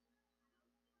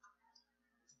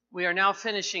We are now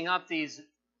finishing up these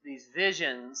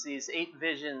visions, these 8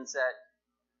 visions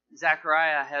that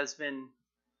Zechariah has been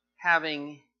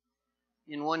having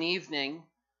in one evening.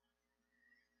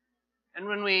 And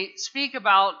when we speak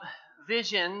about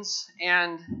visions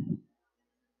and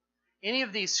any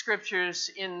of these scriptures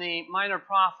in the minor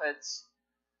prophets,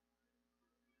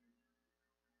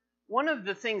 one of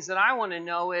the things that I want to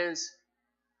know is,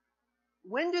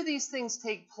 when do these things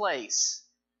take place?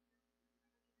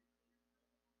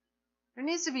 There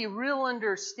needs to be real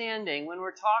understanding when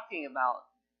we're talking about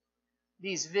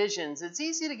these visions. It's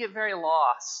easy to get very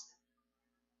lost,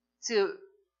 to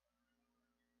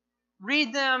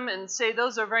read them and say,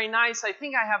 those are very nice. I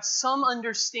think I have some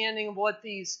understanding of what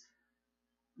these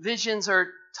visions are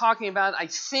talking about, I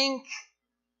think.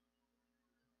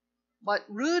 But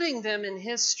rooting them in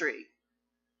history,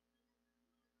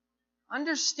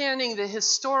 understanding the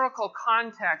historical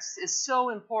context is so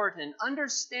important.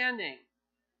 Understanding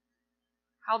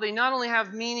how they not only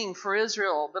have meaning for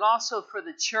Israel, but also for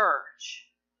the church,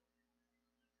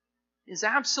 is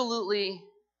absolutely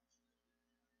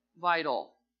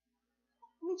vital.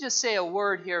 Let me just say a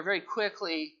word here very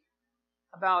quickly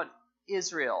about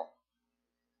Israel.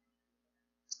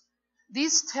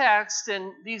 These texts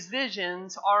and these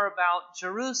visions are about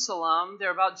Jerusalem,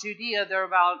 they're about Judea, they're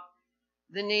about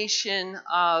the nation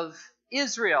of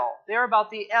Israel. They're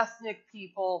about the ethnic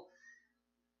people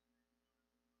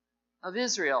of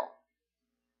Israel.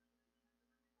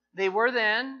 They were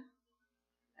then,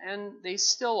 and they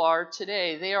still are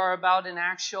today. They are about an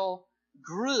actual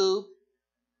group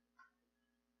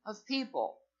of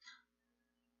people.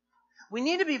 We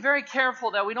need to be very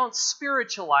careful that we don't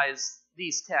spiritualize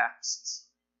these texts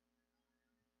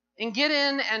and get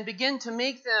in and begin to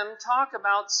make them talk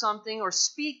about something or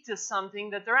speak to something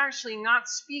that they're actually not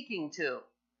speaking to.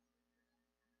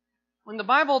 When the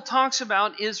Bible talks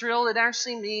about Israel, it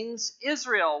actually means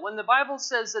Israel. When the Bible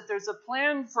says that there's a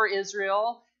plan for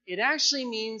Israel, it actually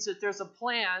means that there's a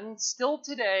plan still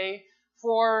today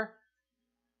for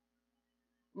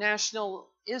national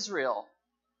Israel.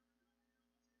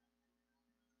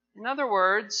 In other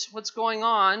words, what's going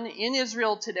on in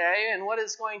Israel today and what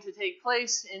is going to take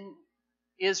place in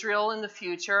Israel in the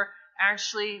future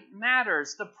actually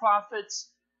matters. The prophets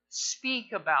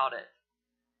speak about it.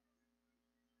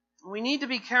 We need to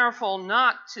be careful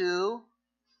not to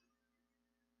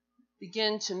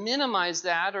begin to minimize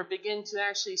that or begin to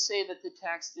actually say that the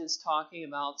text is talking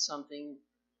about something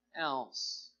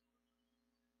else.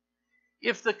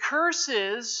 If the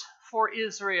curses for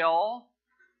Israel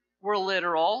were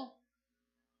literal,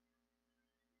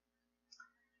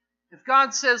 if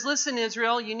God says, listen,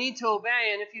 Israel, you need to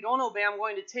obey, and if you don't obey, I'm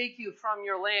going to take you from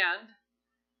your land.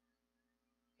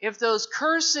 If those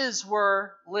curses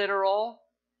were literal,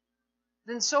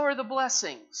 then so are the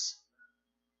blessings.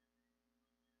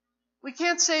 We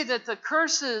can't say that the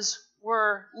curses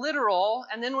were literal,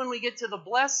 and then when we get to the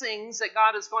blessings, that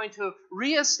God is going to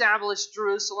reestablish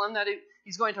Jerusalem, that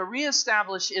He's going to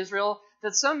reestablish Israel,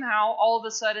 that somehow all of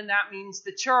a sudden that means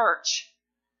the church.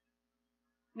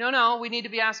 No, we need to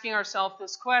be asking ourselves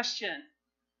this question.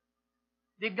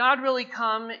 Did God really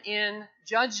come in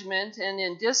judgment and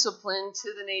in discipline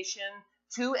to the nation,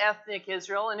 to ethnic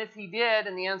Israel? And if He did,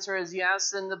 and the answer is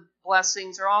yes, then the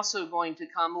blessings are also going to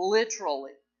come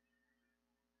literally.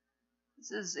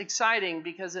 This is exciting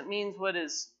because it means what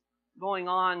is going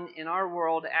on in our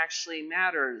world actually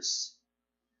matters.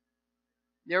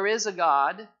 There is a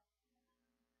God,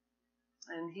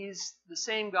 and He's the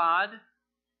same God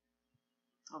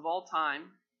of all time.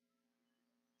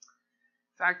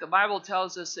 In fact, the Bible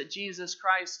tells us that Jesus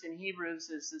Christ in Hebrews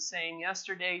is the same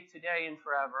yesterday, today, and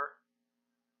forever.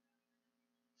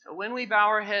 So when we bow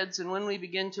our heads and when we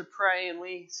begin to pray and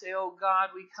we say, oh God,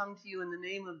 we come to you in the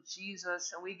name of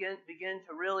Jesus, and we begin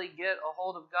to really get a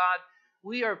hold of God,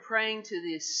 we are praying to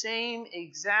the same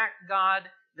exact God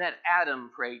that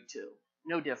Adam prayed to.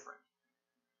 No different.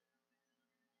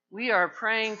 We are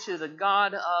praying to the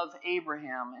God of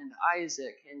Abraham and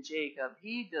Isaac and Jacob.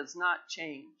 He does not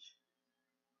change.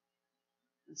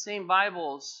 The same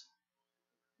Bibles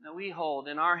that we hold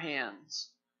in our hands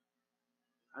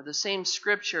are the same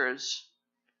scriptures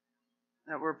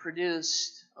that were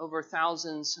produced over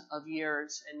thousands of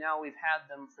years, and now we've had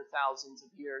them for thousands of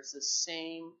years. The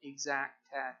same exact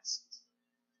text.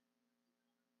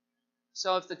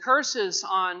 So if the curses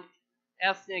on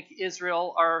ethnic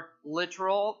Israel are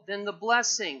literal, then the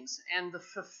blessings and the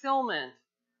fulfillment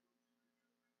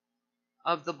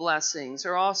of the blessings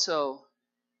are also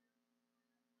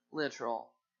literal.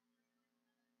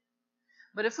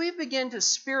 But if we begin to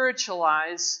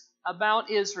spiritualize about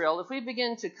Israel, if we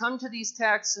begin to come to these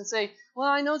texts and say, well,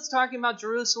 I know it's talking about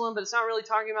Jerusalem, but it's not really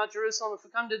talking about Jerusalem. If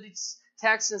we come to these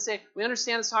texts and say, we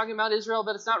understand it's talking about Israel,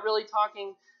 but it's not really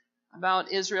talking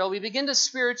about Israel, we begin to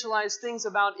spiritualize things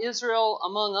about Israel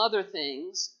among other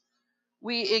things.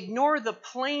 We ignore the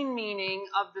plain meaning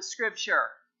of the Scripture.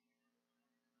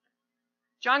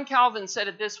 John Calvin said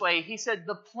it this way. He said,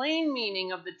 the plain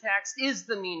meaning of the text is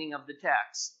the meaning of the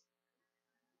text.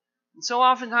 And so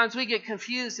oftentimes we get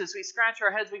confused as we scratch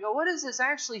our heads. We go, what is this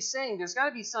actually saying? There's got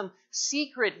to be some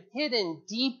secret, hidden,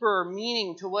 deeper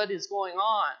meaning to what is going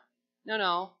on.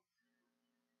 No.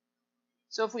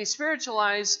 So if we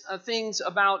spiritualize things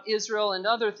about Israel and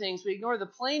other things, we ignore the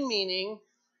plain meaning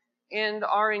and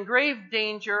are in grave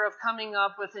danger of coming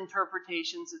up with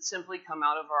interpretations that simply come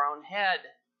out of our own head.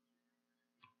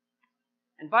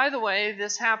 And by the way,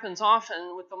 this happens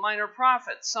often with the minor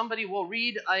prophets. Somebody will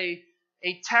read a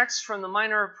text from the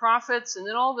minor prophets, and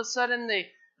then all of a sudden they,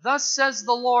 thus says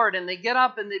the Lord, and they get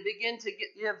up and they begin to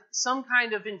give some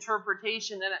kind of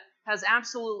interpretation that has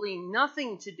absolutely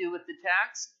nothing to do with the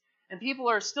text. And people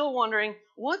are still wondering,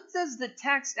 what does the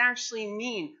text actually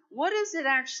mean? What is it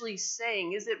actually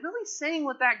saying? Is it really saying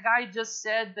what that guy just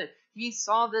said, that he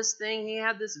saw this thing, he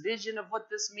had this vision of what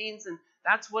this means, and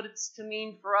that's what it's to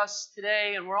mean for us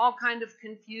today? And we're all kind of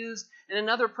confused. And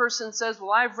another person says,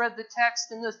 well, I've read the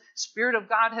text and the Spirit of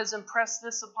God has impressed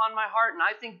this upon my heart, and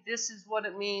I think this is what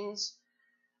it means.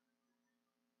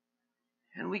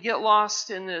 And we get lost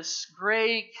in this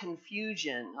gray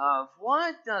confusion of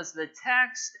what does the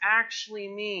text actually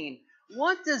mean?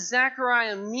 What does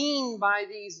Zechariah mean by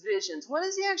these visions? What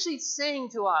is he actually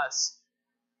saying to us?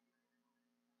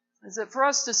 Is it for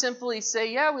us to simply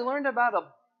say, yeah, we learned about a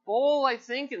bowl, I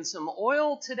think, and some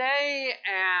oil today,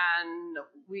 and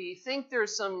we think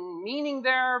there's some meaning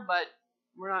there, but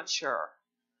we're not sure.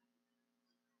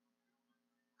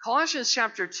 Colossians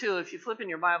chapter 2, if you flip in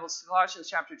your Bibles to Colossians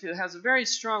chapter 2, has a very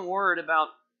strong word about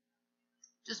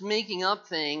just making up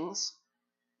things,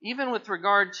 even with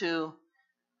regard to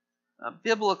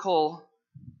biblical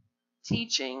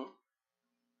teaching.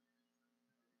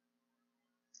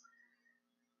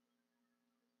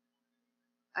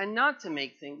 And not to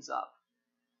make things up.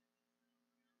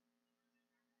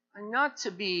 And not to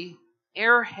be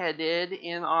airheaded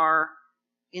in our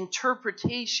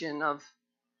interpretation of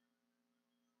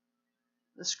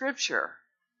the Scripture.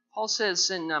 Paul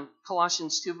says in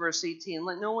Colossians 2 verse 18,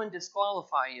 let no one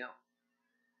disqualify you,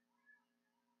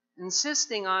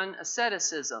 insisting on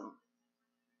asceticism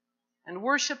and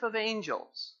worship of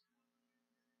angels,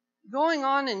 going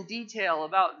on in detail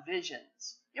about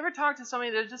visions. You ever talk to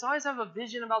somebody that just always have a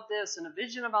vision about this and a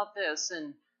vision about this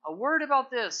and a word about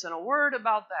this and a word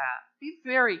about that? Be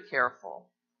very careful.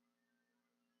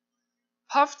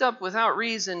 Puffed up without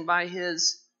reason by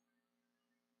his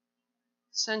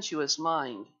sensuous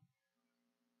mind.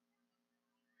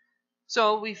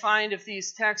 So we find if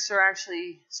these texts are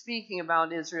actually speaking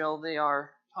about Israel, they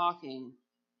are talking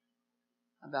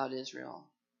about Israel.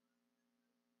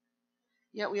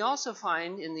 Yet we also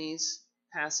find in these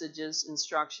passages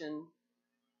instruction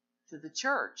to the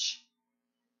church.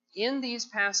 In these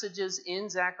passages in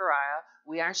Zechariah,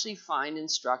 we actually find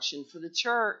instruction for the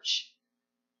church.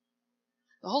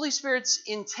 The Holy Spirit's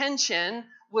intention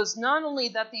was not only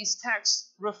that these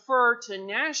texts refer to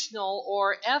national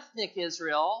or ethnic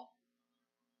Israel,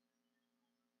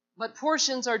 but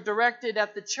portions are directed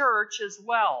at the church as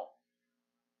well.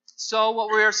 So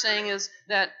what we are saying is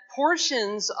that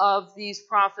portions of these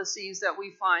prophecies that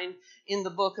we find in the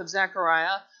book of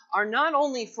Zechariah are not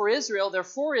only for Israel, they're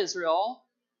for Israel,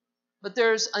 but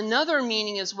there's another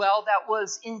meaning as well that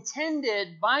was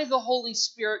intended by the Holy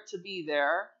Spirit to be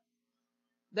there,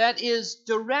 that is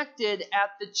directed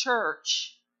at the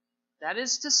church. That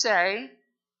is to say,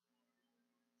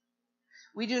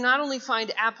 we do not only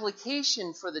find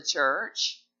application for the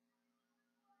church,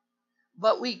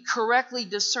 but we correctly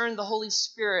discern the Holy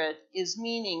Spirit is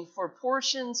meaning for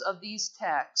portions of these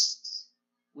texts.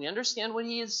 We understand what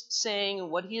he is saying and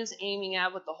what he is aiming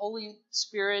at, what the Holy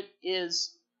Spirit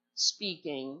is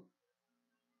speaking,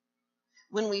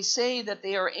 when we say that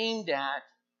they are aimed at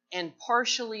and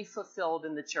partially fulfilled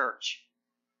in the church.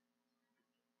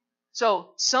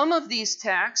 So some of these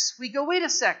texts, we go, wait a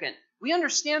second. We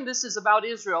understand this is about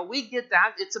Israel. We get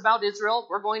that. It's about Israel.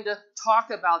 We're going to talk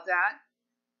about that.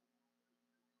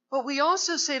 But we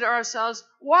also say to ourselves,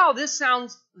 wow, this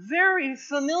sounds very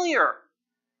familiar.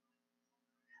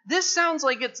 This sounds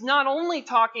like it's not only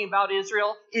talking about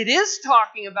Israel, it is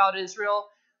talking about Israel,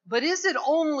 but is it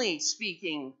only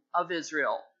speaking of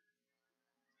Israel?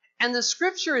 And the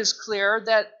Scripture is clear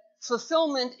that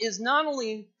fulfillment is not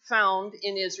only found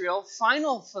in Israel.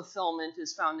 Final fulfillment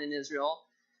is found in Israel.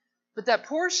 But that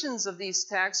portions of these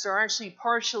texts are actually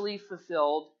partially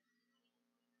fulfilled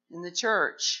in the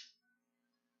church.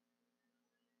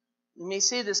 We may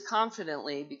say this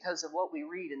confidently because of what we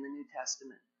read in the New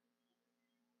Testament.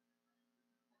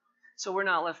 So we're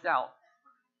not left out.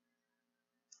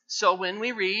 So when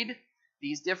we read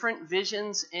these different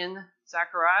visions in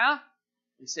Zechariah,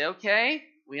 we say, okay,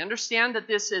 we understand that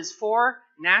this is for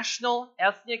national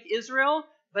ethnic Israel,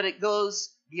 but it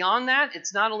goes beyond that.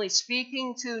 It's not only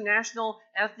speaking to national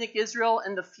ethnic Israel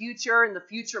in the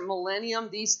future millennium,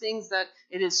 these things that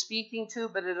it is speaking to,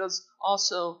 but it is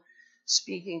also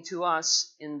speaking to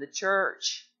us in the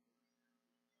church.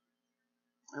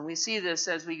 And we see this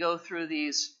as we go through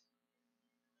these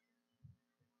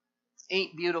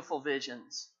 8 beautiful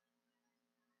visions.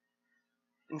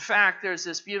 In fact, there's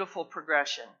this beautiful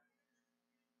progression,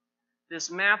 this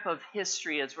map of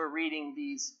history as we're reading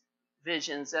these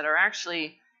visions that are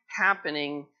actually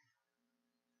happening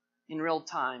in real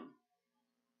time.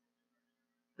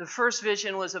 The first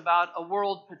vision was about a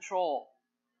world patrol,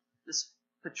 this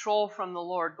patrol from the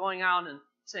Lord going out and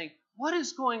saying, what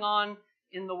is going on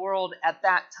in the world at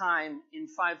that time in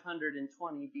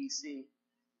 520 BC?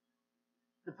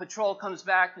 The patrol comes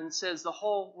back and says the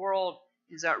whole world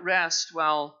is at rest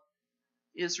while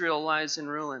Israel lies in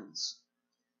ruins.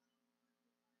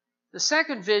 The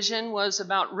second vision was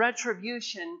about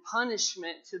retribution,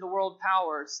 punishment to the world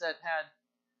powers that had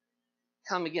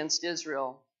come against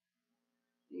Israel.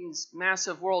 These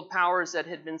massive world powers that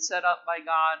had been set up by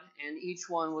God, and each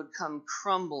one would come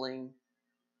crumbling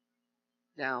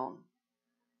down.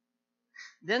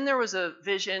 Then there was a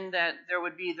vision that there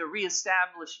would be the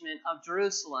reestablishment of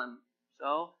Jerusalem.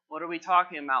 So what are we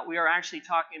talking about? We are actually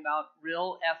talking about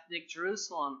real ethnic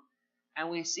Jerusalem. And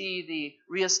we see the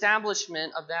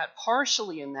reestablishment of that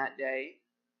partially in that day.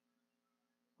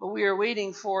 But we are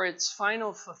waiting for its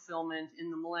final fulfillment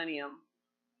in the millennium.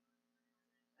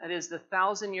 That is the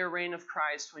 1,000-year reign of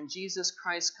Christ, when Jesus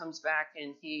Christ comes back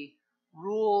and he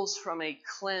rules from a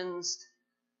cleansed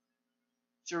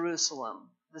Jerusalem,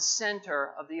 the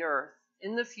center of the earth.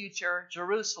 In the future,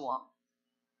 Jerusalem.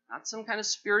 Not some kind of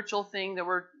spiritual thing that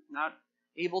we're not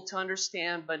able to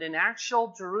understand, but an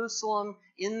actual Jerusalem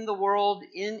in the world,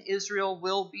 in Israel,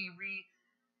 will be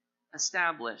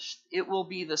re-established. It will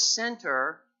be the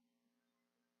center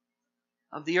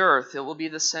of the earth. It will be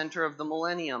the center of the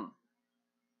millennium.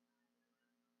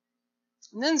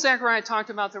 And then Zechariah talked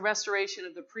about the restoration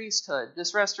of the priesthood.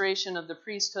 This restoration of the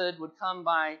priesthood would come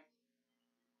by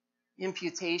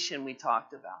imputation, we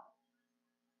talked about.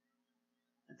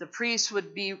 That the priests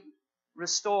would be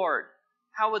restored.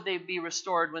 How would they be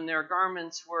restored when their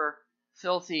garments were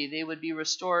filthy? They would be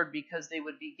restored because they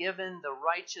would be given the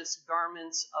righteous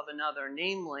garments of another,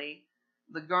 namely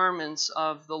the garments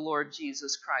of the Lord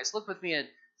Jesus Christ. Look with me at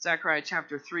Zechariah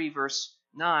chapter 3, verse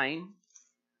 9.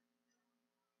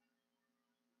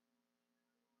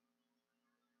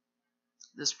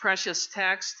 This precious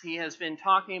text, he has been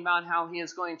talking about how he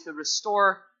is going to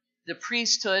restore the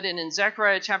priesthood. And in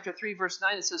Zechariah chapter 3, verse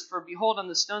 9, it says, "For behold, on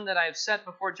the stone that I have set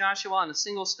before Joshua, on a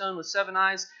single stone with 7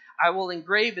 eyes, I will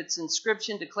engrave its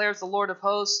inscription, declares the Lord of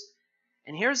hosts."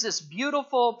 And here's this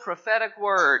beautiful prophetic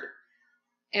word.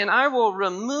 "And I will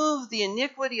remove the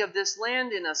iniquity of this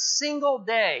land in a single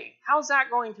day." How's that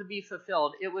going to be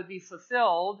fulfilled? It would be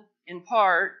fulfilled in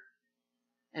part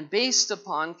and based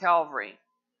upon Calvary.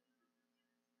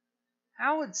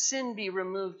 How would sin be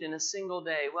removed in a single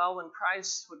day? Well, when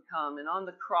Christ would come and on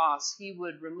the cross, he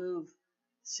would remove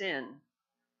sin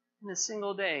in a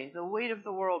single day. The weight of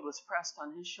the world was pressed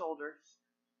on his shoulders.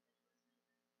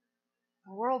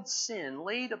 The world's sin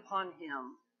laid upon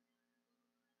him.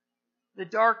 The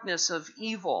darkness of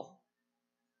evil.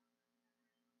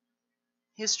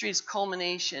 History's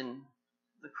culmination,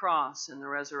 the cross and the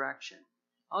resurrection.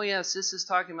 Oh yes, this is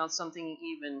talking about something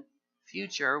even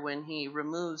future, when he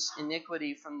removes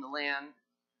iniquity from the land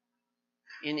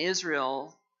in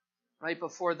Israel right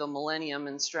before the millennium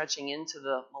and stretching into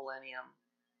the millennium.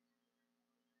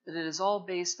 But it is all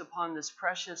based upon this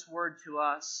precious word to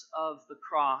us of the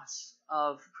cross,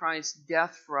 of Christ's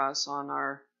death for us on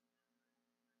our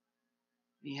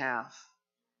behalf.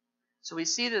 So we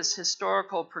see this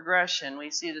historical progression.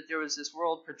 We see that there was this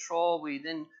world patrol. We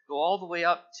then go all the way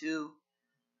up to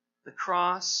the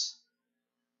cross.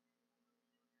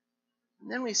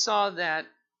 And then we saw that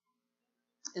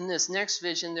in this next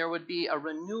vision there would be a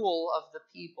renewal of the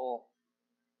people.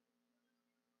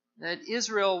 That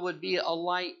Israel would be a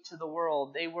light to the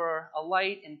world. They were a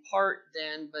light in part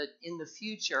then, but in the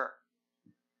future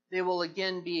they will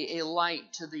again be a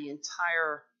light to the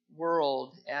entire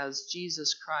world as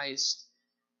Jesus Christ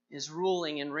is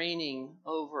ruling and reigning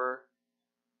over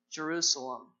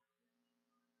Jerusalem.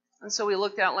 And so we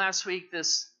looked at last week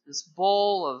this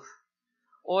bowl of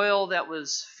oil that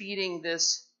was feeding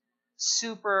this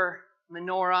super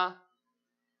menorah.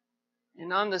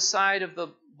 And on the side of the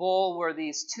bowl were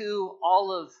these two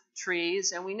olive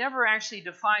trees. And we never actually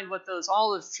defined what those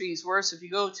olive trees were. So if you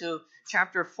go to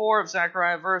chapter 4 of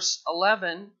Zechariah, verse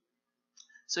 11,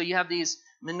 so you have these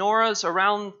menorahs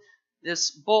around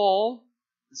this bowl.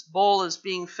 This bowl is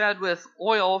being fed with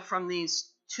oil from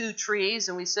these two trees.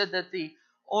 And we said that the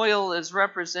oil is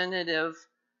representative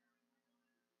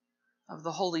of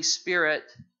the Holy Spirit.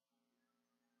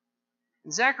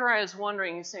 And Zechariah is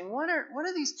wondering, he's saying, what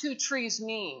do these two trees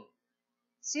mean?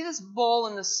 See this bowl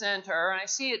in the center, and I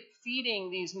see it feeding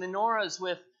these menorahs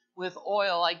with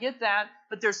oil. I get that,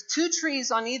 but there's two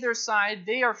trees on either side.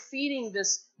 They are feeding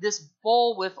this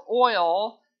bowl with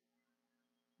oil,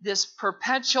 this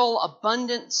perpetual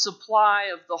abundant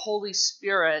supply of the Holy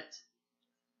Spirit.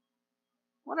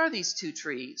 What are these two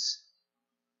trees?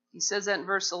 He says that in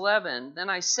verse 11. Then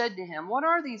I said to him, what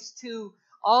are these two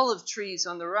olive trees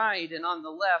on the right and on the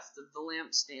left of the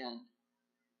lampstand?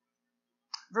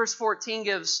 Verse 14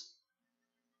 gives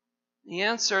the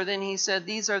answer. Then he said,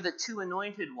 these are the two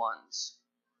anointed ones.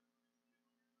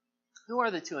 Who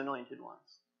are the two anointed ones?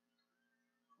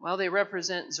 Well, they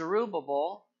represent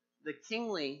Zerubbabel, the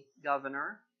kingly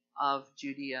governor of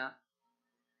Judea,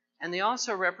 and they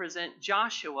also represent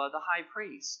Joshua, the high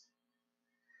priest.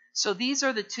 So these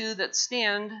are the two that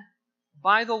stand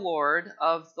by the Lord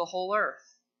of the whole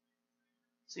earth.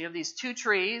 So you have these two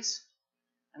trees,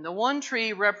 and the one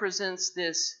tree represents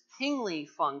this kingly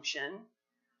function,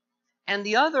 and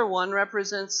the other one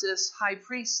represents this high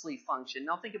priestly function.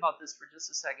 Now think about this for just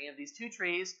a second. You have these two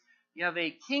trees, you have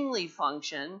a kingly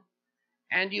function,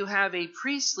 and you have a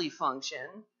priestly function.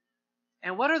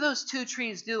 And what are those two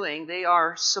trees doing? They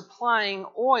are supplying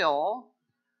oil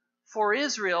for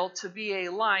Israel to be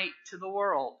a light to the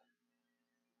world.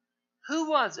 Who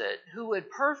was it who would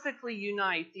perfectly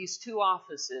unite these two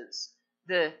offices,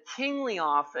 the kingly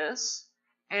office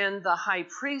and the high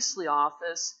priestly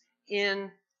office, in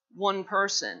one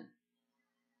person?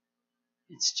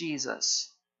 It's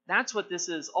Jesus. That's what this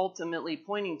is ultimately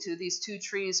pointing to. These two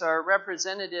trees are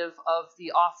representative of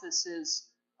the offices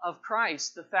of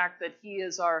Christ, the fact that he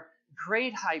is our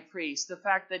great high priest, the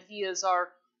fact that he is our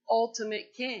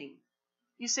ultimate king.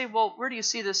 You say, well, where do you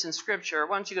see this in Scripture?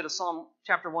 Why don't you go to Psalm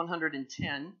chapter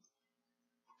 110.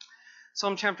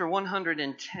 Psalm chapter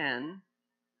 110.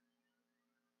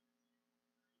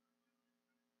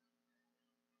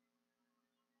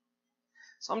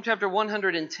 Psalm chapter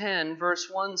 110, verse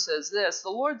 1 says this, the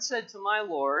Lord said to my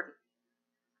Lord,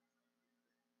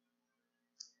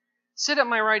 sit at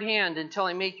my right hand until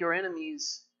I make your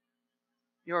enemies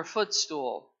your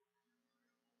footstool.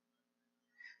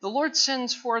 The Lord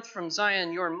sends forth from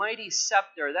Zion your mighty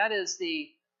scepter. That is the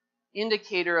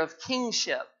indicator of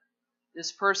kingship.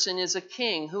 This person is a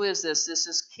king. Who is this? This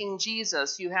is King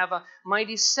Jesus. You have a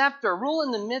mighty scepter. Rule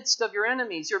in the midst of your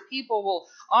enemies. Your people will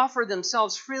offer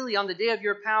themselves freely on the day of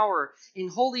your power in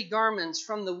holy garments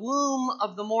from the womb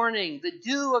of the morning. The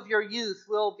dew of your youth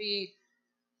will be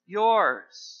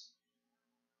yours.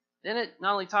 Then it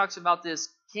not only talks about this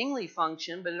kingly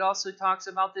function, but it also talks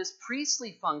about this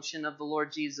priestly function of the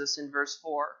Lord Jesus in verse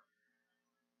 4.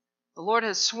 The Lord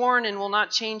has sworn and will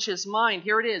not change his mind.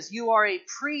 Here it is. You are a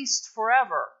priest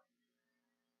forever,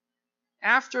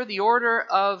 after the order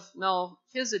of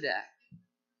Melchizedek.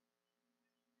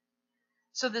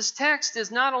 So this text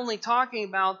is not only talking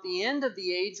about the end of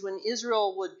the age when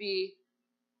Israel would be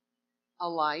a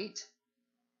light,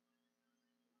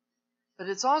 but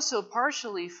it's also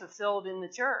partially fulfilled in the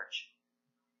church.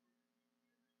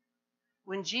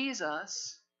 When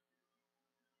Jesus,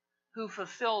 who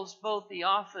fulfills both the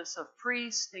office of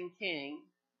priest and king,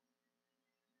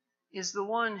 is the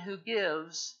one who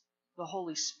gives the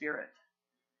Holy Spirit.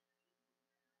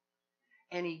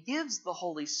 And he gives the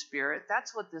Holy Spirit,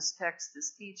 that's what this text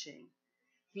is teaching.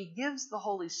 He gives the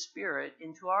Holy Spirit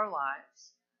into our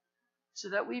lives so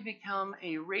that we become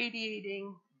a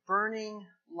radiating, burning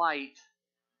light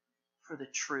for the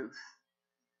truth.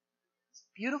 It's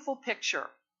a beautiful picture.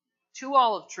 Two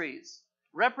olive trees,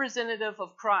 representative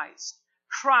of Christ.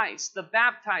 Christ, the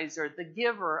baptizer, the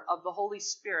giver of the Holy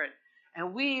Spirit.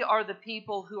 And we are the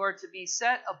people who are to be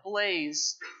set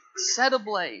ablaze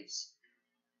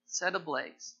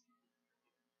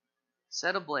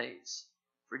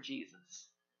for Jesus.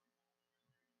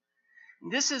 And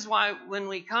this is why when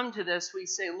we come to this, we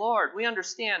say, Lord, we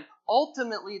understand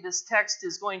ultimately this text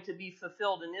is going to be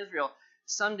fulfilled in Israel.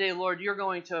 someday, Lord, you're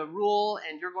going to rule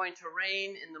and you're going to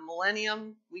reign in the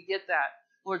millennium. We get that.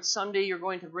 Lord, someday you're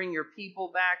going to bring your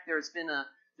people back. There's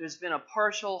been a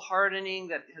partial hardening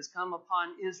that has come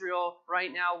upon Israel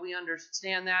right now. We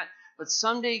understand that. But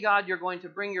someday, God, you're going to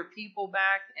bring your people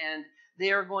back, and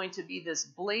they are going to be this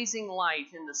blazing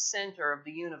light in the center of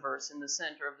the universe, in the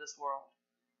center of this world.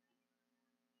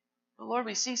 But Lord,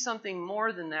 we see something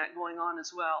more than that going on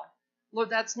as well. Lord,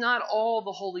 that's not all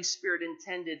the Holy Spirit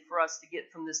intended for us to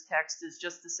get from this text, is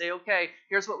just to say, okay,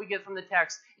 here's what we get from the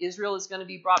text. Israel is going to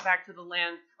be brought back to the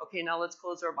land. Okay, now let's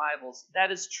close our Bibles. That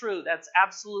is true. That's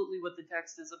absolutely what the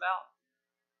text is about.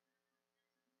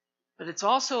 But it's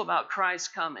also about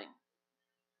Christ coming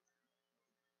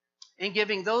and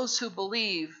giving those who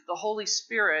believe the Holy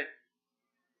Spirit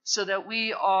so that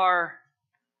we are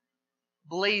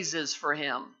blazes for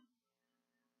Him,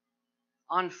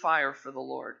 on fire for the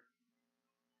Lord.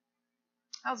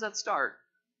 How does that start?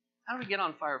 How do we get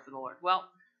on fire for the Lord? Well,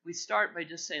 we start by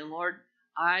just saying, Lord,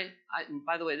 and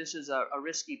by the way, this is a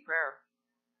risky prayer,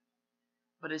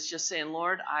 but it's just saying,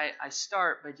 Lord, I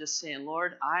start by just saying,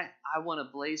 Lord, I want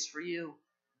to blaze for you.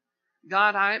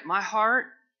 God, my heart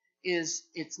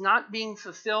it's not being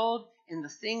fulfilled in the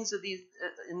things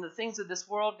of this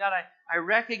world. God, I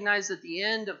recognize that the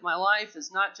end of my life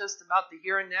is not just about the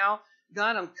here and now.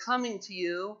 God, I'm coming to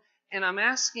you, and I'm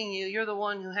asking you, you're the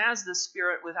one who has the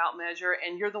Spirit without measure,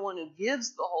 and you're the one who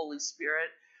gives the Holy Spirit.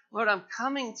 Lord, I'm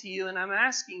coming to you, and I'm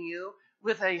asking you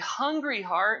with a hungry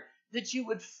heart that you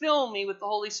would fill me with the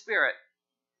Holy Spirit.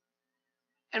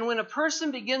 And when a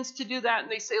person begins to do that,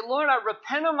 and they say, Lord, I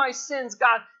repent of my sins,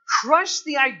 God, crush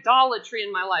the idolatry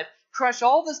in my life. Crush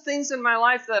all the things in my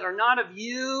life that are not of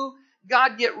you.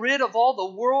 God, get rid of all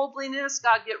the worldliness.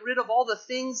 God, get rid of all the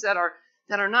things that are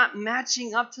not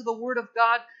matching up to the Word of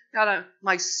God. God,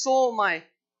 my soul, my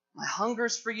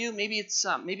hunger's for you. Maybe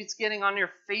it's getting on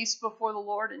your face before the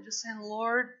Lord and just saying,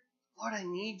 Lord, I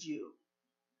need you.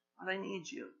 Lord, I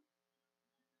need you.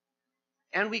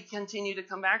 And we continue to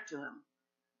come back to Him.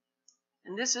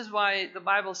 And this is why the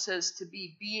Bible says to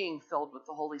be being filled with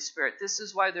the Holy Spirit. This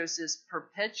is why there's this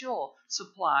perpetual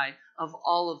supply of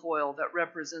olive oil that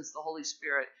represents the Holy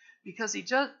Spirit. Because He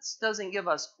just doesn't give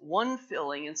us one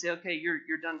filling and say, okay,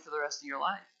 you're done for the rest of your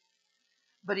life.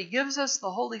 But He gives us the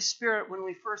Holy Spirit when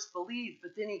we first believe,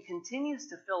 but then He continues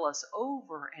to fill us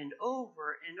over and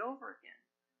over and over again.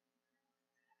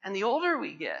 And the older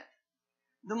we get,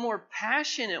 the more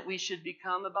passionate we should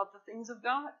become about the things of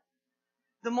God.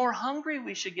 The more hungry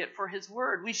we should get for His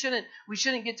Word. We shouldn't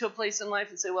get to a place in life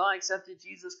and say, well, I accepted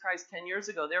Jesus Christ 10 years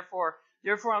ago, therefore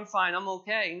I'm fine, I'm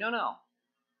okay. No.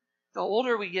 The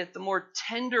older we get, the more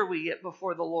tender we get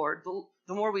before the Lord.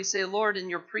 The more we say, Lord,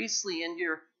 in your priestly and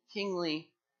your kingly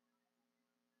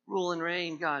rule and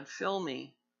reign, God, fill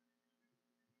me.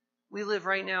 We live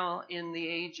right now in the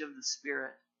age of the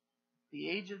Spirit. The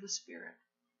age of the Spirit.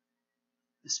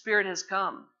 The Spirit has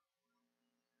come.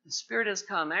 The Spirit has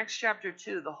come. Acts chapter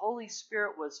 2, the Holy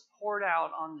Spirit was poured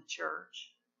out on the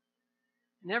church.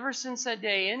 And ever since that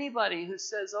day, anybody who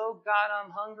says, oh God,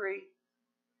 I'm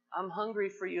hungry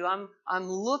for you, I'm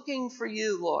looking for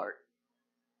you, Lord,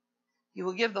 He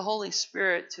will give the Holy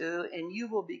Spirit to, and you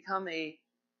will become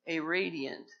a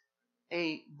radiant,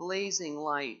 a blazing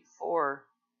light for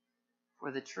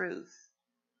the truth.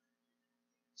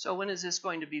 So when is this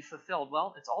going to be fulfilled?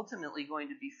 Well, it's ultimately going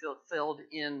to be fulfilled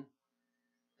in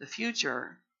the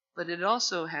future, but it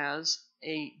also has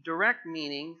a direct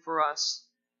meaning for us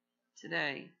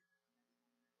today.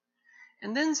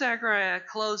 And then Zechariah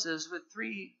closes with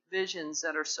 3 visions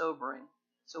that are sobering.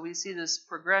 So we see this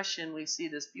progression, we see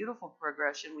this beautiful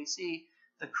progression. We see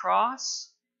the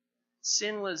cross,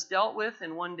 sin was dealt with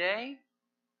in one day.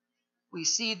 We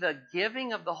see the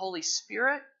giving of the Holy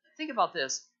Spirit. Think about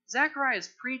this. Zechariah is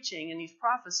preaching and he's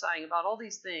prophesying about all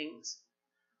these things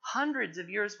hundreds of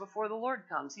years before the Lord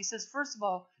comes. He says, first of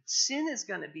all, sin is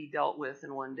going to be dealt with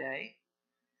in one day.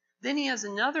 Then he has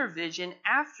another vision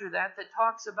after that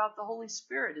talks about the Holy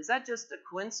Spirit. Is that just a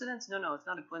coincidence? No, it's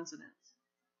not a coincidence.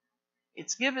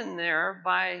 It's given there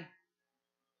by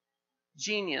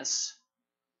genius.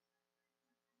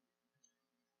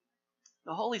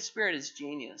 The Holy Spirit is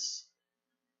genius.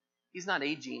 He's not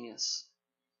a genius.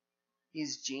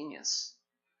 He's genius.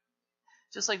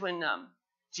 Just like when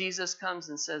Jesus comes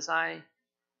and says, I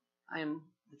am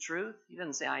the truth. He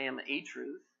doesn't say, I am a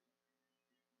truth.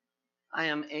 I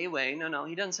am a way. No.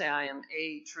 He doesn't say, I am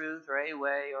a truth or a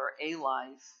way or a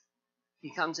life.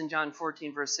 He comes in John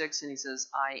 14, verse 6, and he says,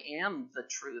 I am the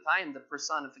truth. I am the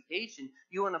personification.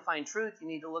 You want to find truth, you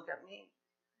need to look at me.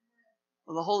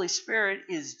 Well, the Holy Spirit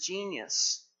is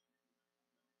genius.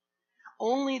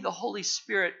 only the Holy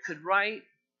Spirit could write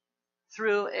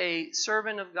through a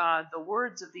servant of God the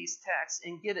words of these texts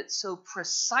and get it so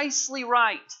precisely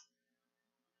right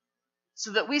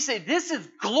so that we say, this is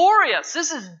glorious,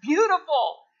 this is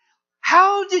beautiful.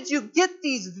 How did you get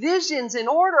these visions in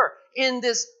order in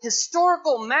this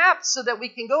historical map so that we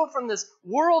can go from this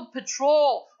world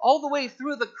patrol all the way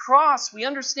through the cross? We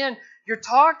understand you're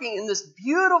talking in this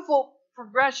beautiful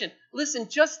progression. Listen,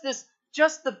 just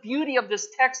the beauty of this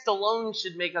text alone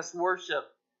should make us worship.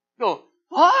 Go,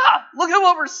 look at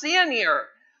what we're seeing here.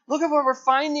 Look at what we're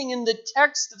finding in the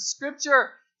text of Scripture.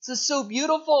 This is so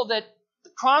beautiful that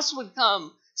the cross would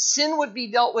come. Sin would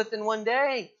be dealt with in one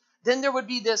day. Then there would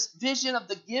be this vision of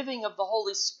the giving of the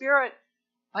Holy Spirit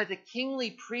by the kingly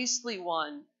priestly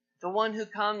one, the one who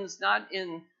comes not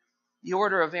in the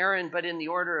order of Aaron, but in the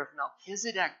order of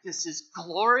Melchizedek. This is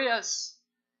glorious.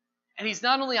 And he's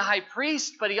not only a high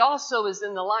priest, but he also is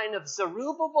in the line of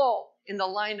Zerubbabel, in the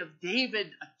line of David,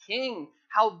 a king.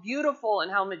 How beautiful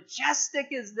and how majestic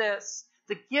is this?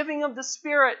 The giving of the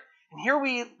Spirit. And here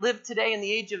we live today in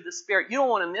the age of the Spirit. You don't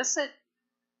want to miss it.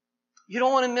 You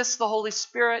don't want to miss the Holy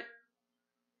Spirit.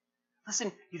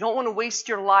 Listen, you don't want to waste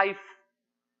your life.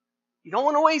 You don't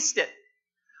want to waste it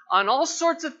on all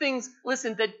sorts of things,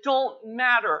 listen, that don't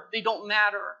matter. They don't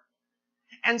matter.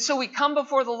 And so we come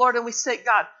before the Lord and we say,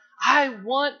 God, I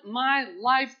want my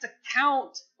life to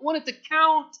count. I want it to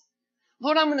count.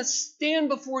 Lord, I'm going to stand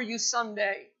before you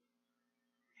someday.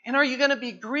 And are you going to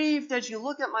be grieved as you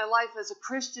look at my life as a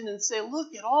Christian and say,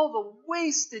 look at all the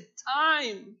wasted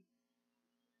time.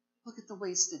 Look at the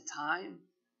wasted time.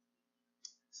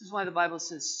 This is why the Bible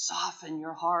says, soften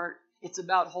your heart. It's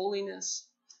about holiness.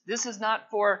 This is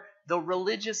not for the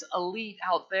religious elite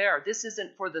out there. This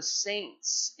isn't for the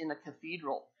saints in a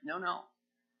cathedral. No.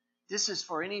 This is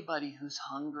for anybody who's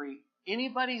hungry.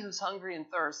 Anybody who's hungry and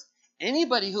thirst.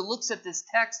 Anybody who looks at this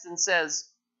text and says,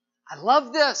 I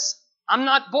love this. I'm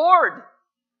not bored.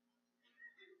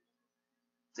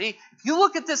 See, if you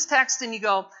look at this text and you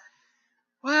go,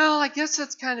 well, I guess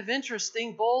that's kind of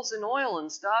interesting, bowls and oil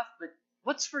and stuff, but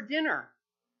what's for dinner?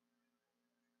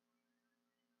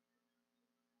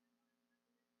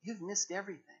 You've missed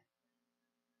everything.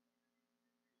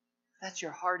 If that's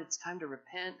your heart, it's time to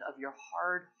repent of your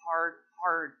hard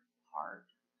heart.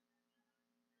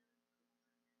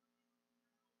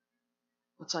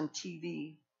 What's on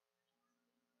TV?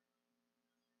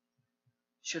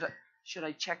 Should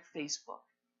I check Facebook?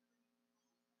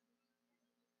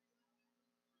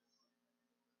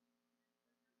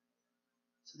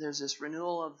 So there's this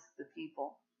renewal of the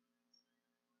people,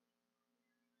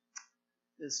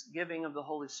 this giving of the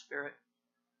Holy Spirit.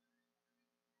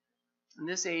 And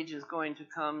this age is going to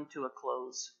come to a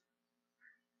close.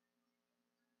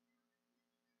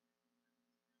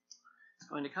 It's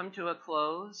going to come to a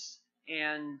close,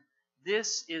 and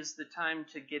this is the time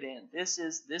to get in. This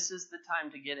is the time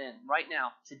to get in right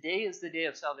now. Today is the day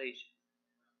of salvation.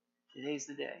 Today's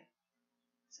the day.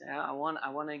 Say, I want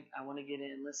to get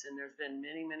in. Listen, there's been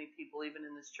many people, even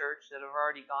in this church, that have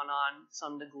already gone on,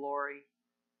 some to glory.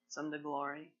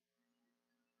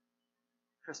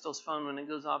 Crystal's phone, when it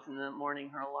goes off in the morning,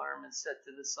 her alarm is set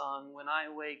to the song, When I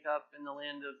Wake Up in the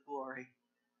Land of Glory.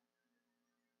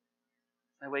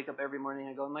 I wake up every morning,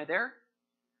 I go, am I there?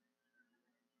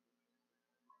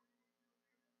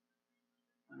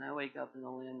 When I wake up in the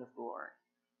land of glory,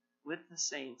 with the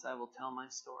saints I will tell my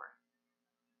story.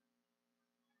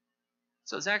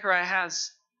 So Zechariah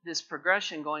has this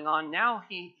progression going on. Now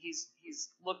he's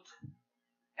looked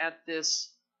at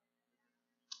this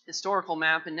historical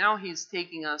map, and now he's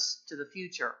taking us to the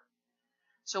future.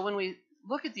 So when we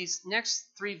look at these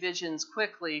next three visions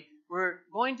quickly, we're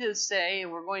going to say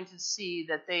and we're going to see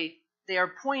that they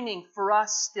are pointing for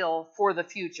us still for the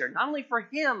future. Not only for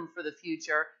him for the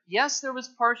future. Yes, there was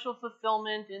partial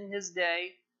fulfillment in his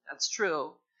day. That's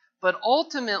true. But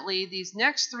ultimately, these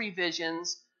next three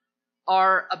visions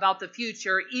are about the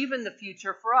future, even the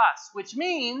future for us. Which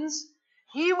means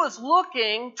he was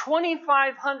looking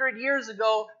 2,500 years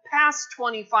ago past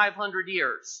 2,500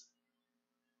 years.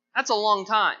 That's a long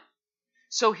time.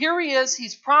 So here he is,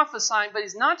 he's prophesying, but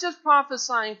he's not just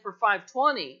prophesying for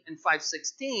 520 and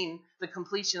 516, the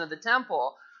completion of the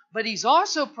temple, but he's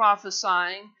also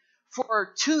prophesying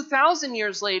for 2,000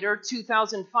 years later,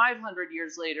 2,500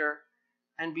 years later,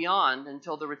 and beyond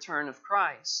until the return of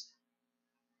Christ.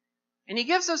 And he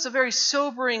gives us a very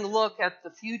sobering look at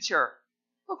the future.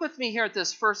 Look with me here at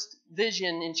this first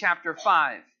vision in chapter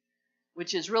 5,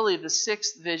 which is really the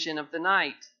sixth vision of the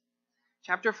night.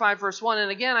 Chapter 5, verse 1,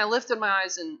 and again I lifted my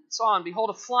eyes and saw, and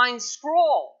behold, a flying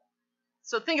scroll.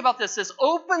 So think about this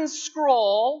open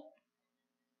scroll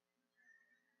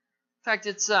fact,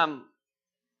 it's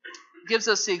gives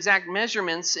us the exact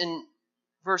measurements in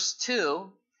verse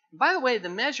 2. By the way, the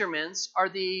measurements are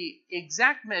the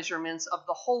exact measurements of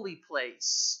the holy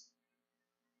place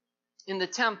in the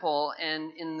temple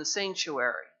and in the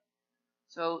sanctuary.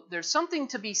 So there's something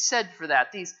to be said for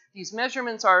that. These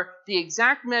measurements are the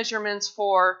exact measurements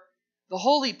for the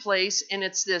holy place, and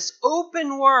it's this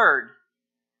open word,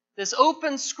 this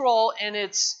open scroll, and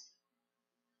it's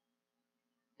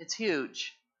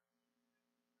huge.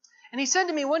 And he said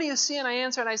to me, "What do you see?" And I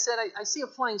answered, I said, I see a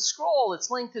flying scroll. Its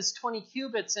length is 20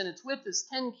 cubits, and its width is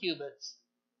 10 cubits.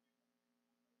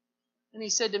 And he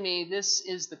said to me, "This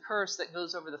is the curse that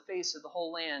goes over the face of the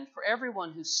whole land. For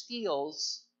everyone who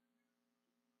steals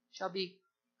shall be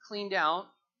cleaned out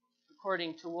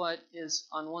according to what is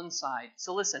on one side."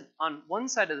 So listen, on one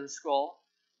side of the scroll,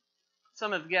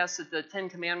 some have guessed that the 10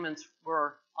 Commandments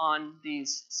were on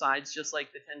these sides, just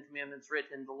like the 10 Commandments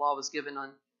written. The law was given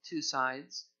on two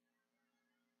sides.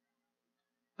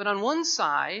 But on one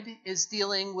side is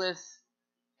dealing with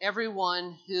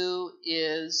everyone who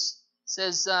is,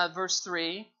 says verse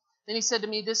 3, "Then he said to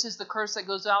me, this is the curse that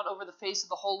goes out over the face of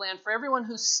the whole land for everyone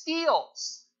who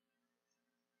steals."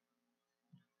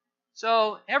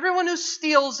 So everyone who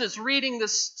steals is reading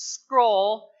this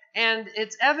scroll, and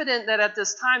it's evident that at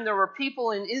this time there were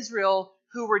people in Israel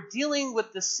who were dealing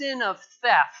with the sin of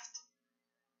theft.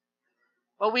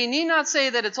 But we need not say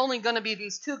that it's only going to be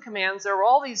these two commands. There were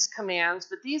all these commands,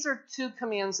 but these are two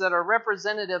commands that are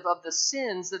representative of the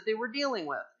sins that they were dealing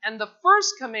with. And the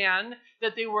first command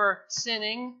that they were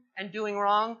sinning and doing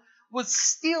wrong was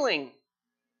stealing.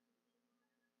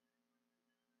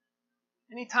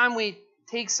 Anytime we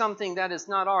take something that is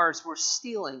not ours, we're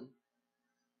stealing.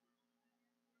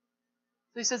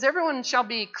 So he says, everyone shall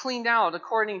be cleaned out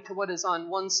according to what is on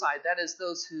one side, that is,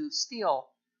 those who steal.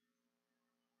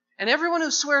 And everyone who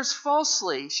swears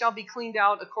falsely shall be cleaned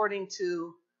out according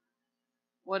to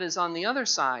what is on the other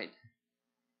side.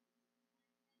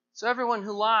 So everyone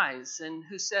who lies and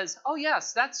who says, "Oh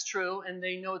yes, that's true," and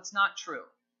they know it's not true.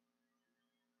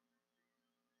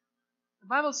 The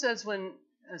Bible says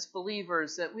as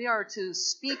believers, that we are to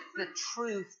speak the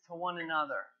truth to one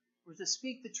another. We're to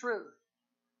speak the truth.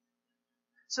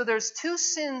 So there's two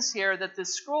sins here that the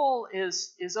scroll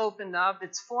is opened up.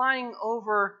 It's flying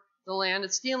over the land.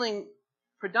 It's dealing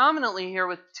predominantly here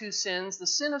with two sins, the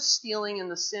sin of stealing and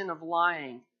the sin of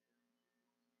lying.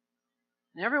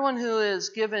 And everyone who is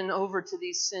given over to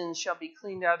these sins shall be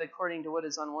cleaned out according to what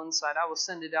is on one side. I will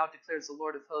send it out, declares the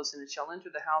Lord of hosts, and it shall enter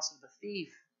the house of the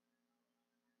thief.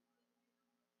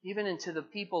 Even into the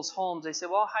people's homes. They say,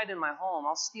 "Well, I'll hide in my home.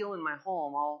 I'll steal in my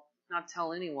home. I'll not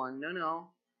tell anyone."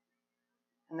 No.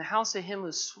 "In the house of him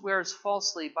who swears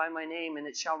falsely by my name, and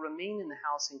it shall remain in the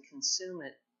house and consume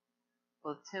it,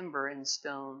 both timber and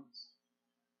stones."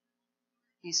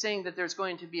 He's saying that there's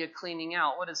going to be a cleaning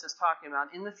out. What is this talking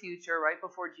about? In the future, right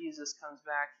before Jesus comes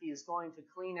back, he is going to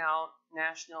clean out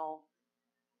national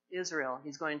Israel.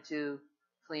 He's going to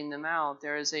clean them out.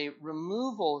 There is a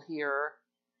removal here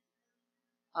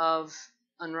of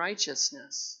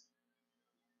unrighteousness.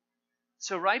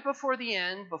 So right before the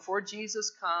end, before Jesus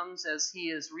comes, as he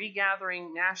is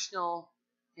regathering national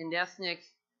and ethnic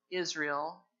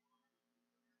Israel,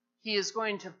 he is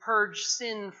going to purge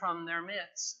sin from their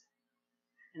midst.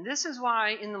 And this is why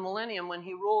in the millennium, when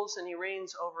he rules and he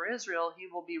reigns over Israel, he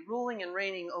will be ruling and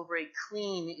reigning over a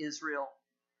clean Israel,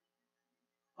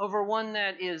 over one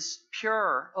that is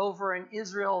pure, over an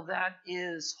Israel that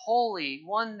is holy,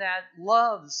 one that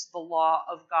loves the law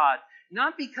of God.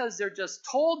 Not because they're just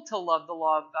told to love the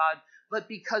law of God, but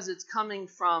because it's coming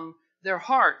from their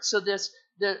heart. So there's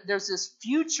this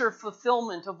future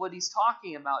fulfillment of what he's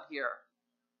talking about here.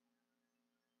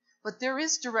 But there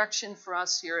is direction for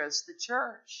us here as the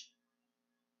church.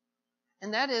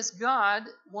 And that is, God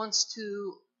wants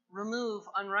to remove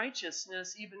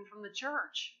unrighteousness even from the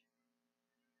church.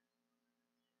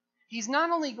 He's not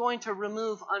only going to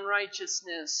remove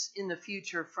unrighteousness in the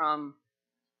future from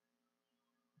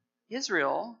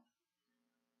Israel,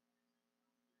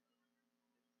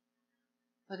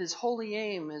 but his holy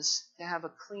aim is to have a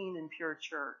clean and pure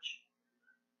church.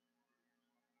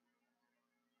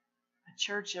 A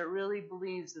church that really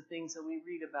believes the things that we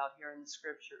read about here in the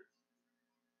Scriptures.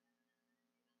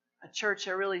 A church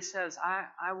that really says,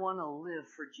 I want to live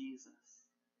for Jesus.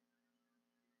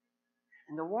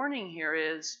 And the warning here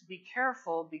is, be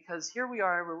careful, because here we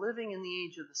are, we're living in the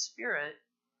age of the Spirit,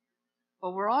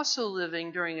 but we're also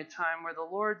living during a time where the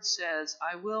Lord says,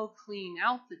 I will clean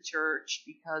out the church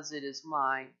because it is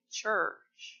my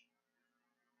church.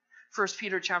 1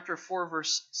 Peter chapter 4,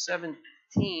 verse 17.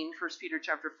 1 Peter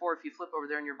chapter 4, if you flip over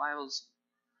there in your Bibles,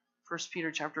 1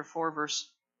 Peter chapter 4, verse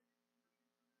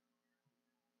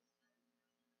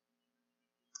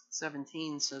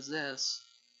 17 says this.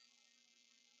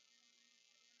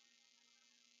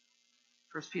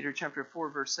 1 Peter chapter 4,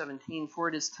 verse 17, for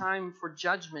it is time for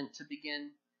judgment to begin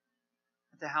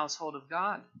at the household of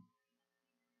God.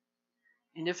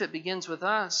 And if it begins with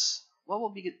us, what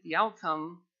will be the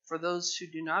outcome for those who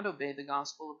do not obey the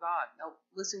gospel of God? Now,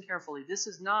 listen carefully. This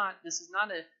is not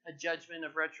a judgment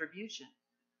of retribution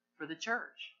for the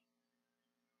church.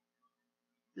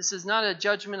 This is not a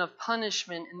judgment of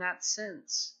punishment in that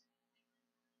sense.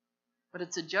 But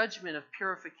it's a judgment of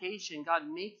purification, God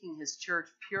making his church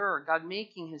pure, God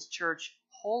making his church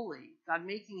holy, God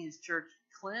making his church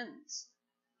cleansed.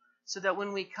 So that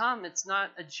when we come, it's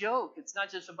not a joke. It's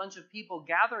not just a bunch of people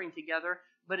gathering together,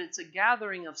 but it's a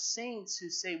gathering of saints who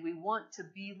say, we want to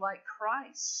be like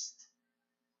Christ.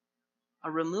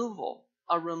 A removal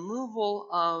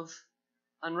of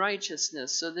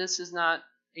unrighteousness. So this is not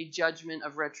a judgment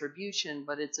of retribution,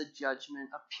 but it's a judgment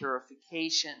of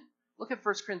purification. Look at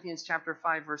 1 Corinthians chapter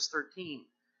 5, verse 13.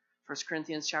 1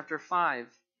 Corinthians chapter 5. 1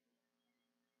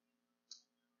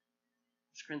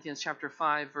 Corinthians chapter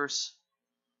 5, verse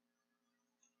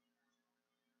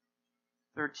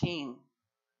 13.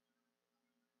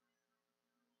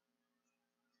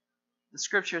 The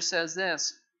scripture says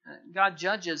this, God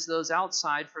judges those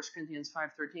outside, 1 Corinthians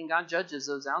 5:13, God judges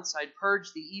those outside,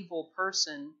 purge the evil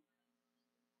person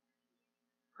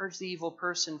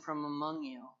from among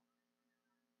you.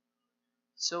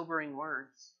 Sobering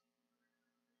words.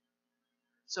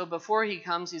 So before he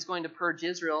comes, he's going to purge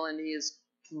Israel, and he is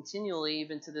continually,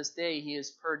 even to this day, he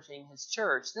is purging his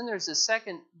church. Then there's the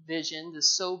second vision, the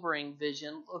sobering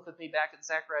vision. Look with me back at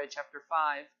Zechariah chapter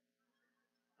 5.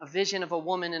 A vision of a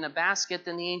woman in a basket.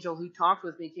 Then the angel who talked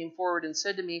with me came forward and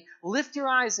said to me, lift your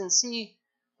eyes and see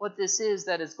what this is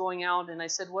that is going out. And I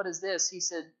said, what is this? He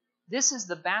said, this is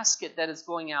the basket that is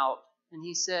going out. And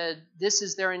he said, this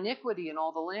is their iniquity in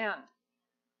all the land.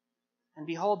 And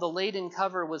behold, the laden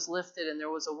cover was lifted, and there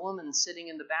was a woman sitting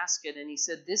in the basket. And he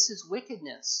said, this is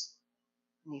wickedness.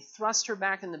 And he thrust her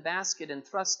back in the basket and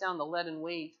thrust down the leaden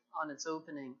weight on its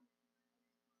opening.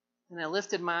 And I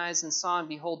lifted my eyes and saw, and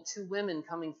behold, two women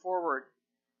coming forward.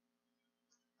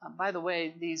 By the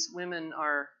way, these women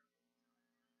are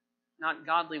not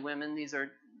godly women. These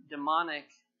are demonic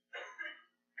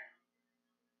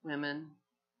women.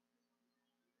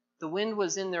 The wind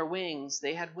was in their wings.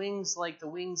 They had wings like the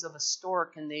wings of a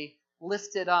stork, and they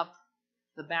lifted up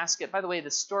the basket. By the way, the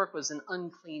stork was an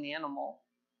unclean animal.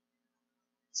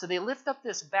 So they lift up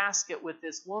this basket with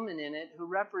this woman in it who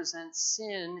represents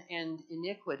sin and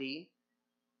iniquity.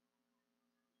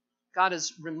 God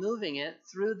is removing it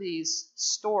through these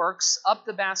storks up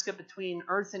the basket between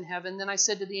earth and heaven. Then I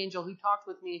said to the angel who talked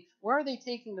with me, where are they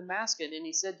taking the basket? And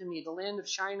he said to me, the land of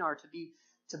Shinar,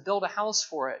 to build a house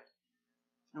for it.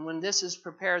 And when this is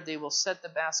prepared, they will set the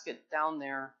basket down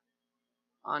there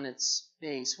on its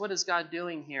base. What is God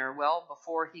doing here? Well,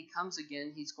 before he comes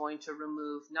again, he's going to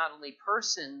remove not only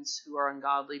persons who are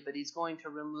ungodly, but he's going to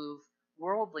remove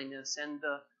worldliness and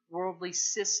the worldly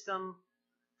system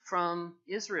from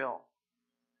Israel.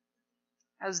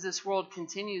 As this world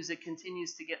continues, it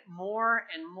continues to get more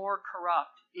and more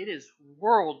corrupt. It is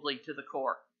worldly to the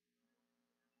core.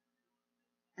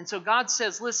 And so God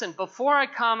says, listen, before I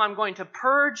come, I'm going to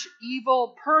purge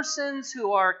evil persons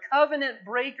who are covenant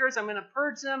breakers. I'm going to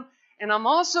purge them. And I'm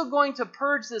also going to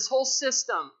purge this whole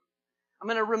system. I'm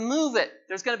going to remove it.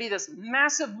 There's going to be this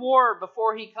massive war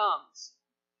before he comes.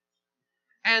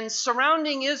 And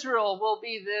surrounding Israel will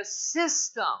be this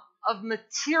system of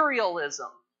materialism.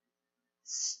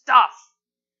 Stuff.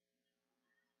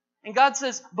 And God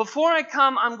says, before I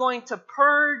come, I'm going to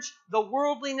purge the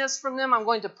worldliness from them. I'm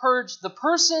going to purge the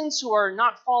persons who are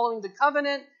not following the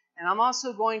covenant. And I'm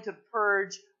also going to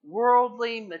purge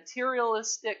worldly,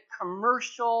 materialistic,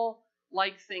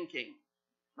 commercial-like thinking.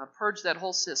 I'm going to purge that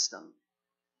whole system.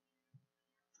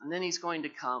 And then he's going to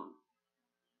come.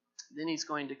 Then he's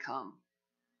going to come.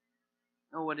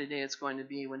 Oh, what a day it's going to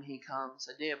be when he comes.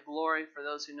 A day of glory for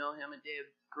those who know him. A day of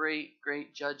great,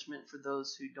 great judgment for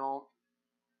those who don't.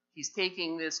 He's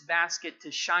taking this basket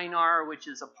to Shinar, which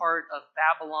is a part of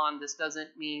Babylon. This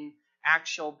doesn't mean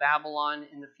actual Babylon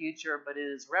in the future, but it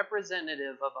is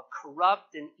representative of a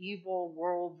corrupt and evil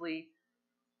worldly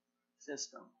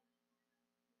system.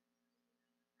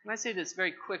 Can I say this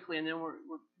very quickly, and then we're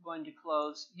going to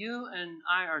close? You and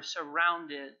I are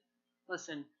surrounded,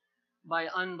 listen, by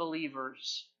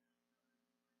unbelievers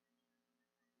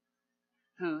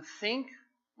who think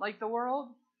like the world,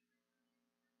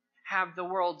 have the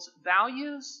world's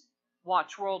values,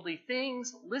 watch worldly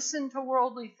things, listen to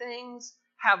worldly things,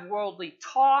 have worldly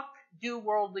talk, do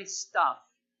worldly stuff.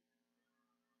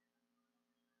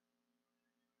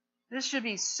 This should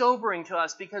be sobering to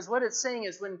us, because what it's saying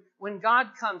is when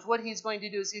God comes, what he's going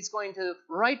to do is he's going to,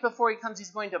 right before he comes,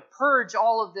 he's going to purge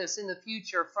all of this in the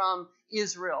future from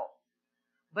Israel.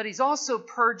 But he's also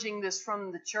purging this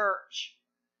from the church.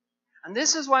 And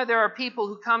this is why there are people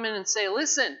who come in and say,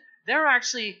 listen, they're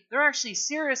actually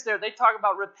serious there. They talk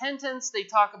about repentance. They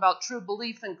talk about true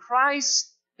belief in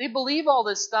Christ. They believe all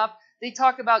this stuff. They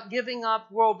talk about giving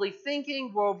up worldly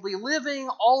thinking, worldly living,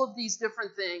 all of these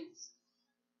different things.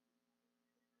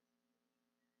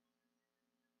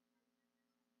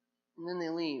 And then they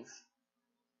leave.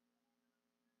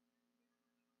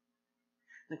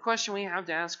 The question we have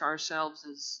to ask ourselves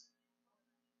is,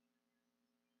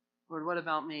 Lord, what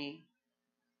about me?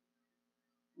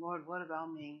 Lord, what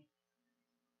about me?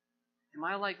 Am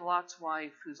I like Lot's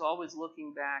wife, who's always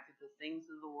looking back at the things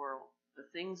of the world? The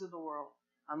things of the world.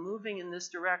 I'm moving in this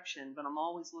direction, but I'm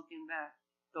always looking back.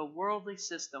 The worldly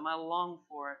system, I long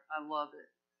for it. I love it.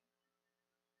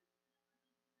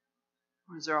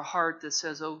 Or is there a heart that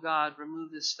says, oh God,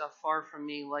 remove this stuff far from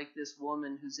me, like this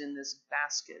woman who's in this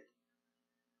basket?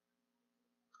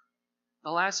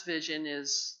 The last vision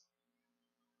is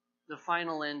the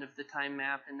final end of the time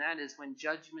map, and that is when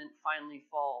judgment finally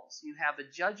falls. You have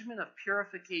a judgment of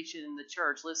purification in the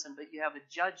church, listen, but you have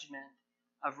a judgment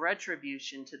of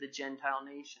retribution to the Gentile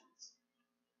nations.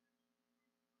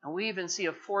 And we even see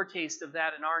a foretaste of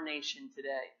that in our nation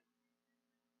today.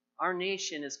 Our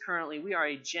nation is currently, we are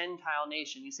a Gentile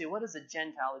nation. You say, what is a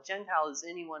Gentile? A Gentile is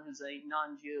anyone who's a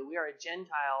non-Jew. We are a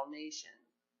Gentile nation.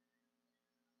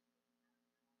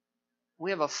 We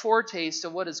have a foretaste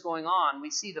of what is going on. We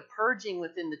see the purging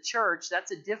within the church. That's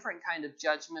a different kind of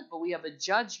judgment, but we have a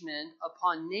judgment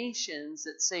upon nations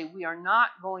that say we are not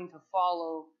going to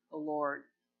follow the Lord.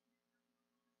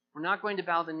 We're not going to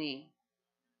bow the knee.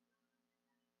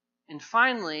 And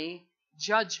finally,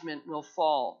 judgment will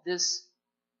fall. This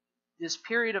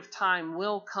period of time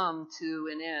will come to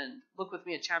an end. Look with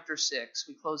me at chapter 6.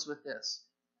 We close with this.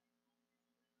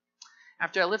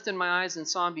 After I lifted my eyes and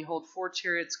saw, and behold, 4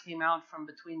 chariots came out from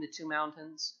between the 2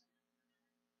 mountains.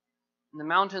 And the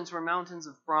mountains were mountains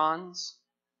of bronze.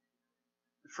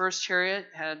 The first chariot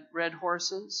had red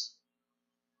horses.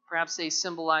 Perhaps they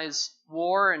symbolize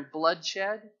war and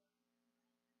bloodshed.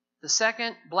 The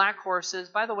second, black horses.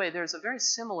 By the way, there's a very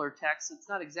similar text. It's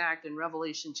not exact in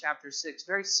Revelation chapter 6.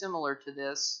 Very similar to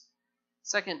this.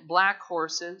 Second, black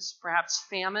horses. Perhaps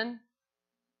famine.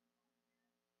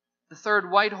 The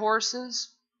third, white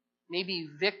horses, maybe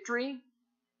victory.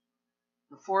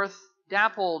 The fourth,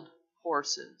 dappled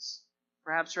horses,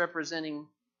 perhaps representing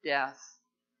death.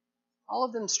 All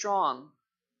of them strong.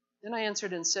 Then I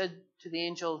answered and said to the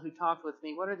angel who talked with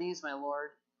me, what are these, my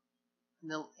Lord?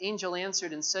 And the angel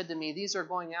answered and said to me, these are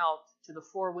going out to the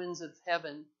 4 winds of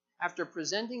heaven, after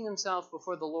presenting themselves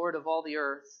before the Lord of all the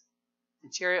earth. The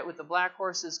chariot with the black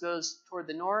horses goes toward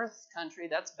the north country,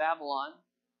 that's Babylon.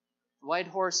 The white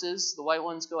horses, the white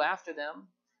ones go after them.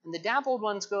 And the dappled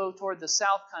ones go toward the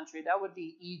south country. That would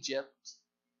be Egypt.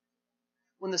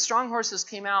 When the strong horses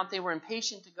came out, they were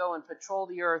impatient to go and patrol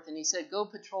the earth. And he said, go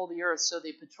patrol the earth. So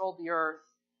they patrolled the earth.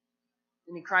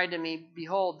 Then he cried to me,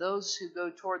 behold, those who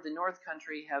go toward the north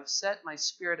country have set my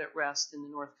spirit at rest in the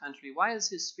north country. Why is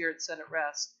his spirit set at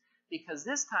rest? Because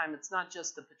this time it's not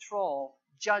just a patrol.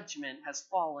 Judgment has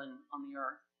fallen on the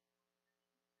earth.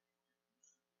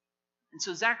 And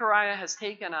so Zechariah has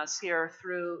taken us here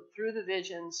through the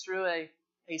visions, through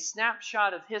a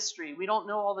snapshot of history. We don't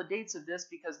know all the dates of this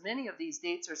because many of these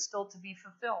dates are still to be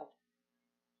fulfilled.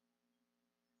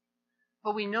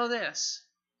 But we know this.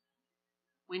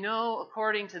 We know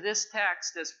according to this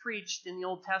text as preached in the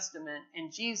Old Testament,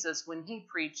 and Jesus, when he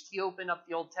preached, he opened up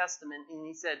the Old Testament and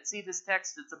he said, see this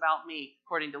text, it's about me,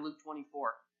 according to Luke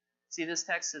 24. See this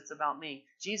text, it's about me.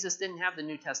 Jesus didn't have the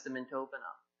New Testament to open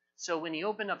up. So when he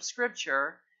opened up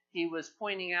Scripture, he was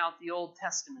pointing out the Old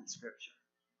Testament Scripture.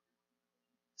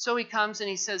 So he comes and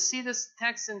he says, see this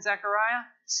text in Zechariah?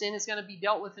 Sin is going to be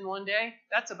dealt with in one day.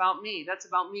 That's about me. That's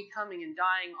about me coming and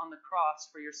dying on the cross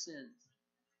for your sins.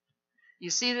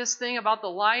 You see this thing about the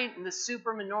light and this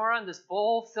super menorah and this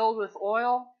bowl filled with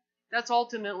oil? That's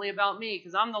ultimately about me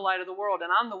because I'm the light of the world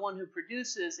and I'm the one who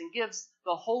produces and gives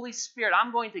the Holy Spirit.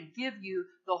 I'm going to give you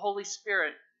the Holy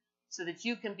Spirit so that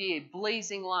you can be a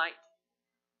blazing light.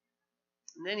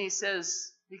 And then he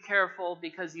says, be careful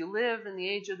because you live in the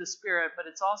age of the Spirit, but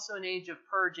it's also an age of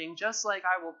purging, just like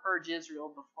I will purge Israel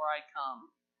before I come.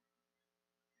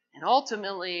 And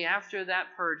ultimately, after that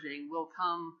purging, will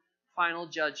come final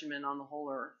judgment on the whole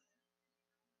earth.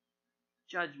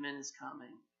 Judgment is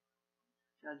coming.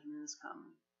 Judgment is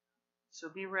coming. So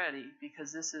be ready,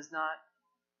 because this is not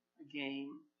a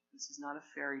game. This is not a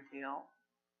fairy tale.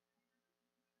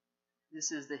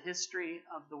 This is the history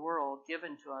of the world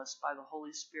given to us by the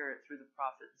Holy Spirit through the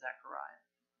prophet Zechariah.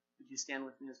 Would you stand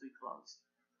with me as we close?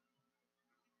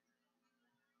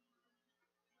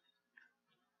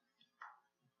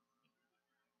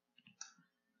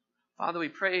 Father, we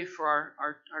pray for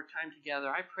our time together.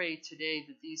 I pray today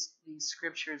that these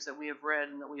scriptures that we have read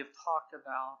and that we have talked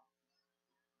about,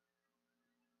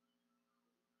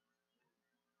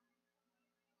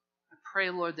 I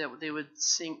pray, Lord, that they would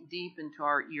sink deep into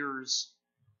our ears.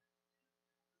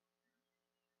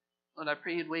 Lord, I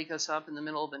pray you'd wake us up in the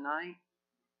middle of the night.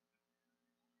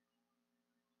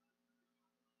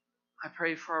 I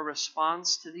pray for a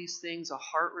response to these things, a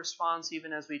heart response,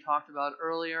 even as we talked about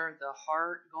earlier, the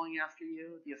heart going after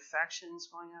you, the affections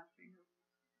going after you.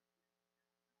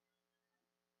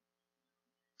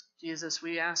 Jesus,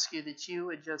 we ask you that you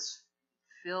would just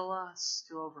fill us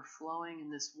to overflowing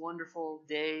in this wonderful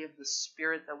day of the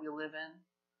Spirit that we live in.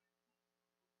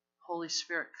 Holy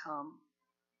Spirit, come.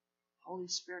 Holy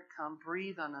Spirit, come.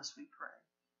 Breathe on us, we pray.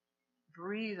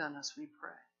 Breathe on us, we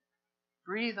pray.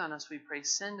 Breathe on us, we pray.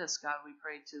 Send us, God, we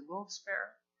pray, to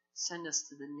Wilkes-Barre. Send us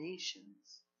to the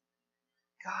nations.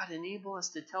 God, enable us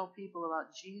to tell people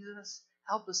about Jesus.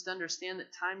 Help us to understand that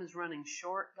time is running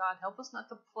short. God, help us not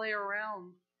to play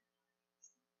around.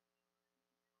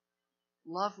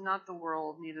 Love not the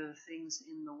world, neither the things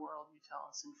in the world, you tell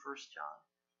us in 1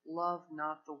 John. Love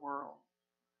not the world.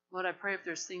 Lord, I pray if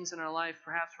there's things in our life,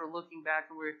 perhaps we're looking back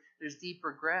and there's deep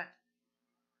regret.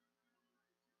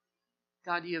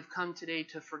 God, you have come today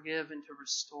to forgive and to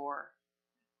restore.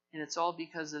 And it's all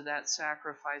because of that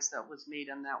sacrifice that was made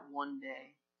on that one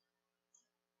day.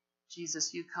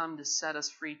 Jesus, you come to set us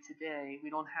free today.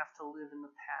 We don't have to live in the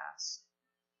past.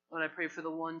 Lord, I pray for the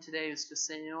one today who's just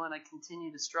saying, you know what, I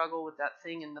continue to struggle with that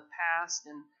thing in the past,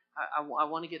 and I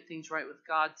want to get things right with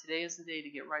God. Today is the day to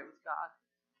get right with God.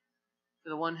 For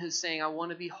the one who's saying, I want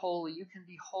to be holy, you can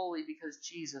be holy because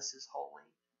Jesus is holy.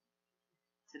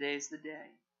 Today's the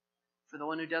day. For the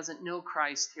one who doesn't know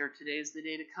Christ here, today is the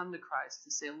day to come to Christ,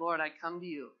 to say, Lord, I come to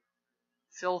you,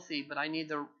 filthy, but I need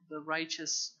the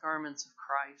righteous garments of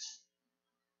Christ.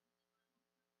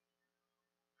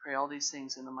 Pray all these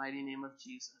things in the mighty name of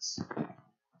Jesus.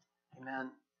 Amen.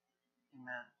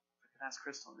 Amen. I could ask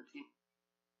Crystal and the team.